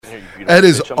That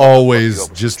is always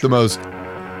just the most.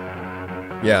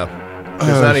 Yeah.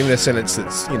 There's not even a sentence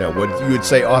that's, what you would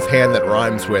say offhand that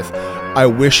rhymes with, I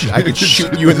wish I could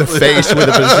shoot you in the face with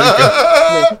a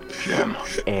bazooka.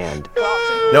 And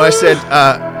No, I said,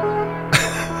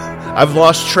 I've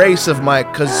lost trace of my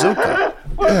kazooka.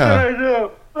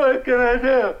 What can I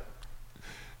do?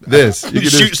 You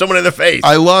shoot someone in the face.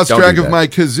 I lost Don't track do of that. my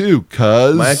kazoo,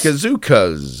 My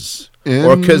kazookas.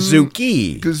 Or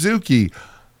kazuki. Kazuki.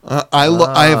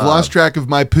 I have lost track of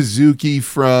my Pazuki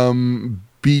from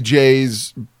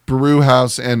BJ's Brew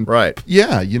House and Right.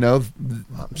 Yeah,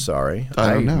 I'm sorry.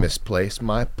 I don't know. Misplaced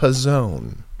my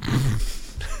Pazone.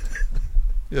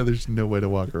 Yeah, there's no way to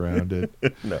walk around it.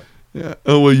 No. Yeah.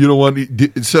 Oh well, you don't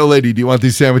want. So, lady, do you want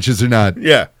these sandwiches or not?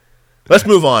 Yeah. Let's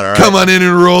move on, all right? Come on in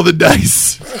and roll the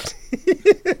dice.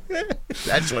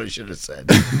 That's what I should have said.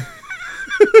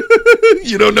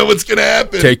 You don't know what's going to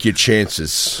happen. Take your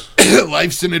chances.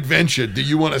 Life's an adventure. Do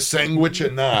you want a sandwich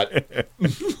or not?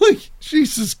 Like,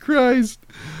 Jesus Christ.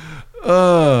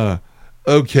 Okay.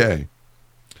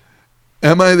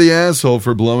 Am I the asshole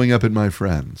for blowing up at my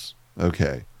friends?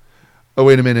 Okay. Oh,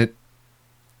 wait a minute.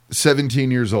 17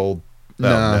 years old.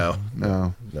 No.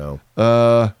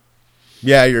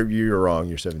 Yeah, you're wrong.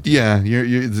 You're 17. Yeah.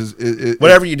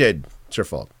 Whatever you did, it's your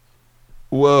fault.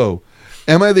 Whoa.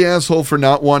 Am I the asshole for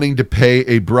not wanting to pay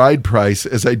a bride price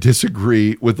as I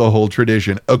disagree with the whole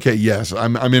tradition? Okay, yes,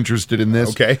 I'm interested in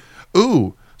this. Okay.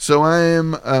 Ooh, so I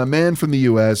am a man from the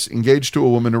U.S., engaged to a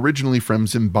woman originally from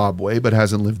Zimbabwe, but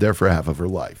hasn't lived there for half of her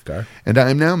life. Okay. And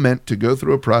I am now meant to go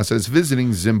through a process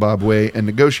visiting Zimbabwe and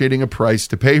negotiating a price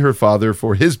to pay her father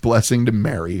for his blessing to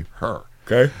marry her.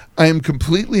 Okay. I am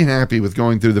completely happy with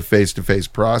going through the face-to-face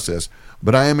process,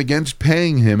 but I am against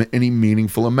paying him any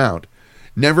meaningful amount.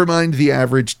 Never mind the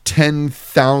average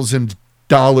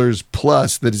 $10,000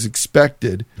 plus that is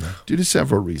expected due to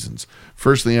several reasons.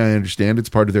 Firstly, I understand it's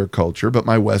part of their culture, but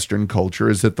my Western culture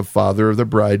is that the father of the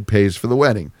bride pays for the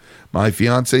wedding. My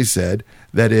fiance said,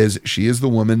 that is, she is the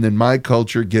woman, then my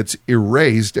culture gets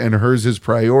erased and hers is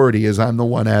priority as I'm the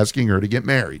one asking her to get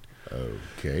married.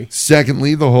 Okay.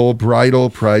 Secondly, the whole bridal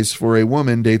price for a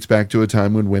woman dates back to a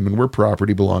time when women were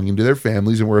property belonging to their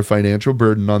families and were a financial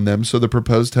burden on them, so the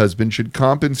proposed husband should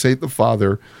compensate the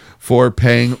father for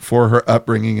paying for her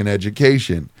upbringing and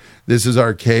education. This is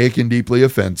archaic and deeply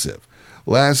offensive.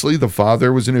 Lastly, the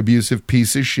father was an abusive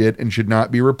piece of shit and should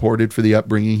not be reported for the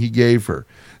upbringing he gave her.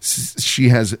 She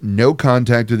has no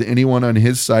contact with anyone on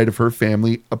his side of her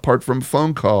family apart from a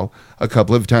phone call a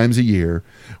couple of times a year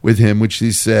with him, which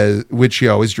she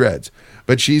always dreads.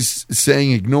 But she's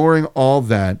saying ignoring all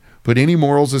that, put any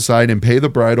morals aside and pay the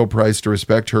bridal price to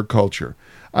respect her culture.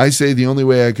 I say the only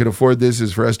way I could afford this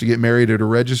is for us to get married at a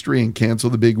registry and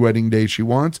cancel the big wedding day she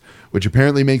wants, which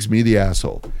apparently makes me the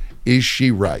asshole. Is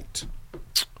she right?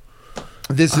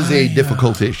 This is a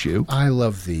difficult issue. I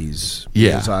love these.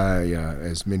 Yeah. Because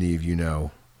as many of you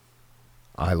know,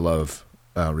 I love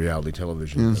reality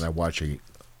television, and I watch a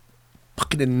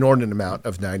fucking inordinate amount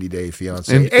of 90 Day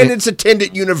Fiancé and its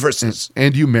attendant universes.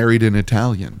 And you married an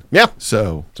Italian. Yeah.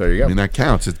 So there you go. I mean, that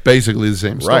counts. It's basically the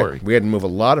same story. Right. We had to move a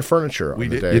lot of furniture on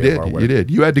the day of our wedding. You did.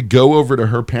 You had to go over to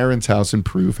her parents' house and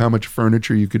prove how much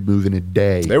furniture you could move in a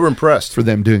day. They were impressed. For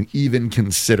them to even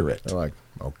consider it. They're like,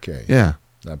 okay. Yeah.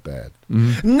 Not bad.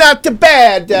 Mm-hmm. Not too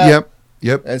bad. Yep.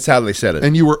 That's how they said it.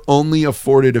 And you were only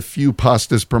afforded a few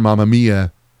pastas per Mamma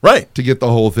Mia. Right. To get the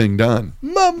whole thing done.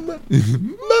 Mamma Mia.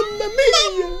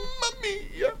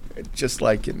 Just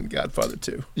like in Godfather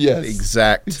 2. Yes.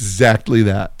 Exactly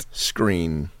that.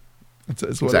 Screen.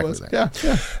 That's what exactly it was. That.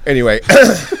 Yeah. Anyway.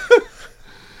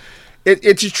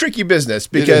 It's a tricky business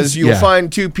because you'll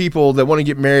find two people that want to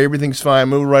get married. Everything's fine.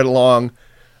 Move right along.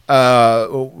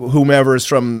 Whomever is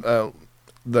from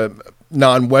the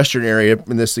non-Western area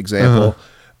in this example,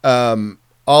 all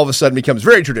of a sudden becomes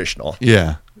very traditional.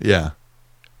 Yeah.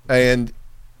 And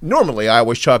normally I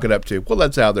always chalk it up to, well,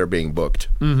 that's how they're being booked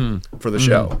for the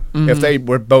show. Mm-hmm. If they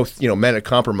were both, men at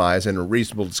compromise and a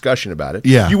reasonable discussion about it,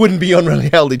 you wouldn't be on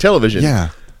reality television. Yeah.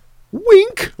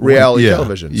 Wink, reality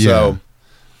television. Yeah. So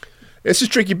it's a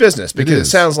tricky business because it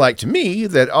sounds like to me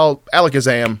that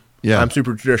alakazam, I'm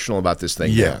super traditional about this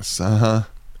thing. Yes.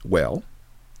 Well,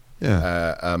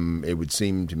 it would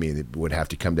seem to me that it would have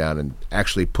to come down and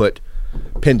actually put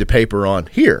pen to paper on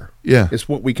here. Yeah. It's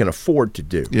what we can afford to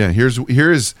do. Yeah.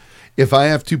 Here is if I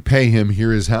have to pay him,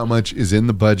 here is how much is in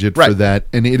the budget for that.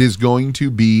 And it is going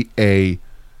to be a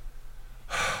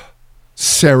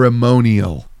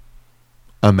ceremonial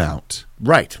amount.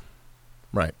 Right.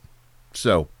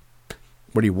 So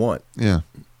what do you want? Yeah.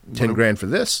 10 grand for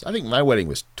this? I think my wedding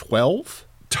was 12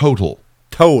 total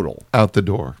out the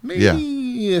door. Maybe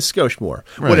Yeah, skosh more.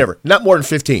 Right. Whatever. Not more than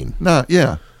 15. Not,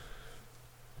 yeah.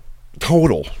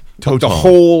 Total. The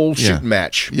whole shooting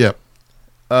match. Yep.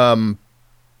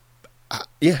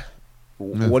 Yeah.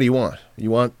 What do you want?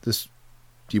 You want this?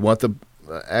 Do you want the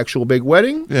actual big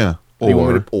wedding? Yeah.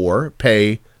 Or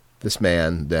pay this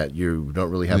man that you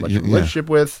don't really have much of a relationship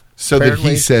with. So apparently. That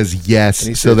he says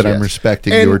yes, so that I'm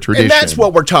respecting your tradition. And that's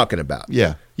what we're talking about.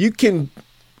 Yeah. You can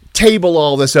table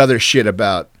all this other shit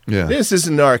about this is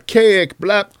an archaic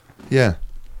blah. Yeah.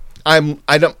 I'm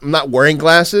not wearing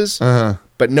glasses.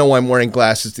 But no, I'm wearing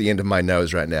glasses at the end of my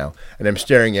nose right now, and I'm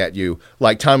staring at you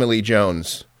like Tommy Lee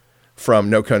Jones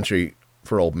from No Country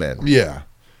for Old Men. Yeah.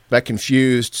 That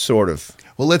confused sort of.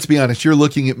 Well, let's be honest. You're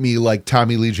looking at me like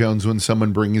Tommy Lee Jones when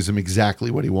someone brings him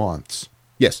exactly what he wants.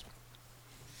 Yes.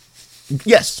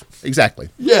 Yes, exactly.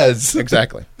 Yes.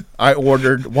 Exactly. I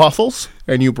ordered waffles,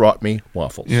 and you brought me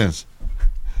waffles. Yes.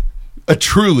 A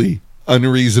truly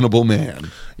unreasonable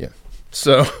man. Yeah.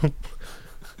 So,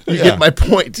 you get my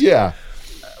point. Yeah.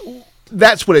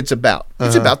 That's what it's about.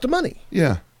 It's about the money.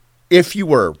 Yeah. If you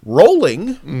were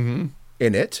rolling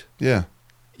in it,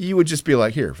 you would just be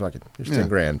like, here, fuck it. Here's 10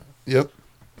 grand. Yep.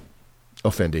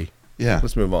 Offendy. Yeah.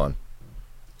 Let's move on.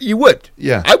 You would.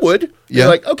 Yeah. I would. Yeah. You're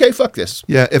like, okay, fuck this.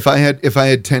 Yeah. If I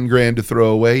had 10 grand to throw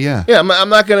away, yeah. Yeah, I'm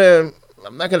not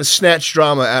gonna snatch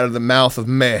drama out of the mouth of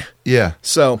meh. Yeah.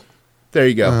 So there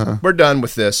you go. We're done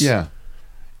with this. Yeah.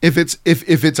 If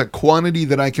it's a quantity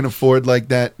that I can afford like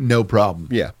that, no problem.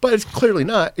 Yeah, but it's clearly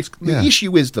not. The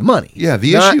issue is the money. Yeah,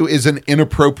 the issue is an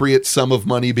inappropriate sum of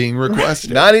money being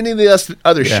requested. Not any of the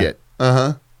other shit.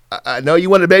 I know you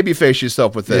want to babyface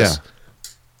yourself with this. Yeah.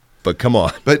 But come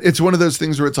on. But it's one of those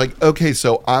things where it's like, okay,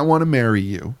 so I want to marry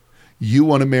you. You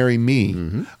want to marry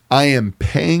me. I am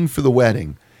paying for the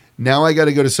wedding. Now I got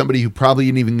to go to somebody who probably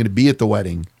isn't even going to be at the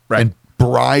wedding and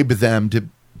bribe them to...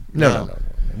 No.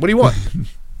 What do you want?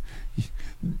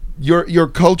 Your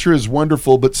culture is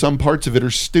wonderful, but some parts of it are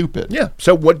stupid. Yeah.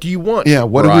 So what do you want? Yeah.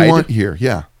 What do we want here?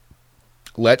 Yeah.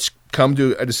 Let's come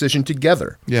to a decision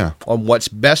together. Yeah. On what's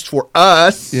best for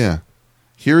us. Yeah.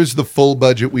 Here's the full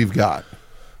budget we've got.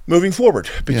 Moving forward,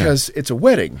 because it's a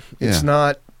wedding. It's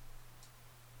not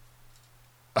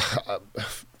a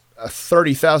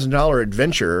 $30,000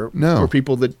 adventure for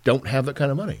people that don't have that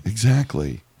kind of money.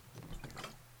 Exactly.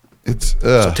 It's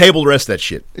so table the rest of that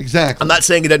shit. Exactly. I'm not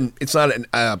saying it's not an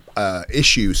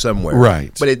issue somewhere,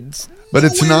 right? But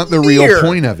it's not the real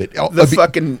point of it. The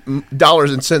fucking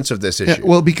dollars and cents of this issue. Yeah,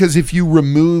 well, because if you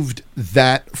removed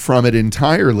that from it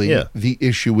entirely, the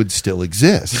issue would still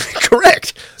exist.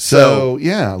 Correct. So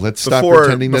let's stop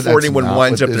pretending that before anyone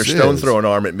winds up their stone throwing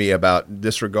arm at me about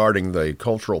disregarding the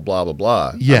cultural blah blah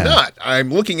blah. Yeah, I'm not. I'm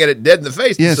looking at it dead in the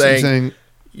face and saying,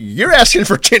 "You're asking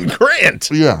for 10 grand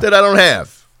that I don't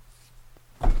have."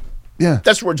 Yeah.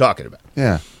 That's what we're talking about.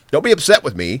 Yeah. Don't be upset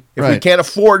with me if we can't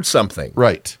afford something.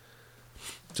 Right.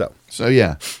 So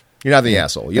yeah. You're not the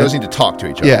asshole. You guys need to talk to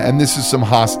each other. Yeah, and this is some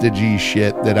hostage-y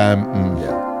shit that I'm...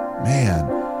 Man.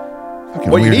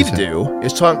 What you need to do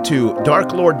is talk to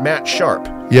Dark Lord Matt Sharp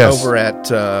over at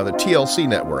the TLC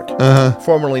network,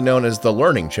 formerly known as the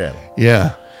Learning Channel.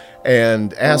 Yeah.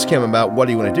 And ask him about what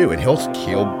do you want to do. And he'll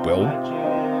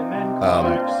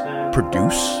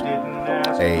produce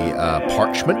a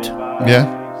parchment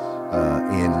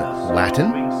in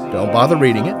Latin. Don't bother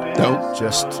reading it. Don't.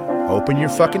 Just open your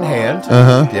fucking hand,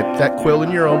 dip that quill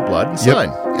in your own blood, and sign.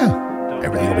 Yeah.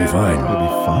 Everything will be fine. It'll be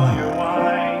fine.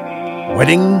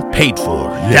 Wedding paid for.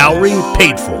 Yes. Dowry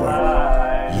paid for.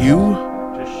 You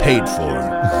paid for.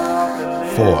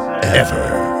 Forever.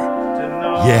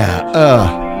 Yeah.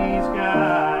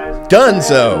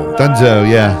 Dunzo,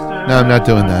 yeah. No, I'm not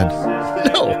doing that.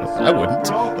 No, I wouldn't.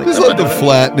 Just like the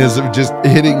flatness of just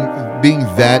being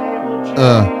that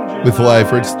with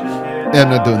life. Where it's, I'm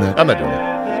not doing that. I'm not doing that.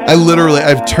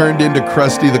 I've turned into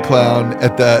Krusty the Clown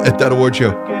at that award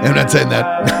show. I'm not saying that.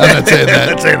 I'm not saying that.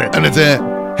 I'm not saying it. I'm not saying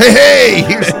it. Hey!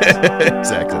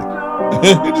 Exactly.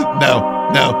 No.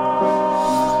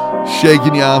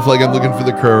 Shaking you off like I'm looking for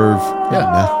the curve.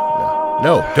 Yeah.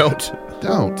 No, don't.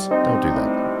 Don't do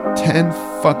that. 10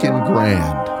 fucking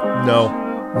grand. No.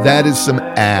 That is some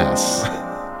ass.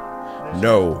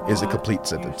 No is a complete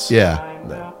sentence. Yeah.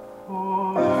 No.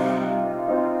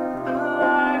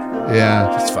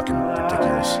 Yeah. It's fucking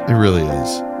ridiculous. It really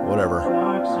is. Whatever.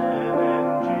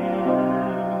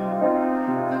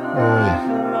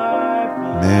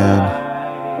 Man.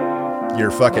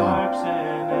 Your fucking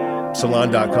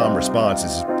salon.com response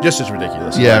is just as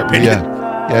ridiculous. Yeah.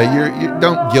 You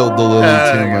don't gild the lily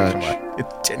too much.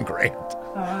 It's 10 grand.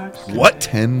 What?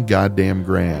 10 goddamn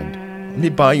grand. Let me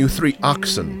buy you 3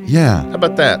 oxen. Yeah. How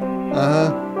about that?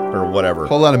 or whatever. A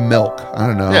whole lot of milk. I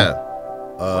don't know. Yeah.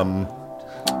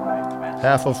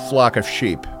 Half a flock of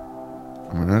sheep.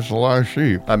 I mean, that's a lot of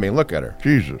sheep. I mean, look at her.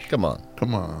 Jesus. Come on.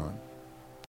 Come on.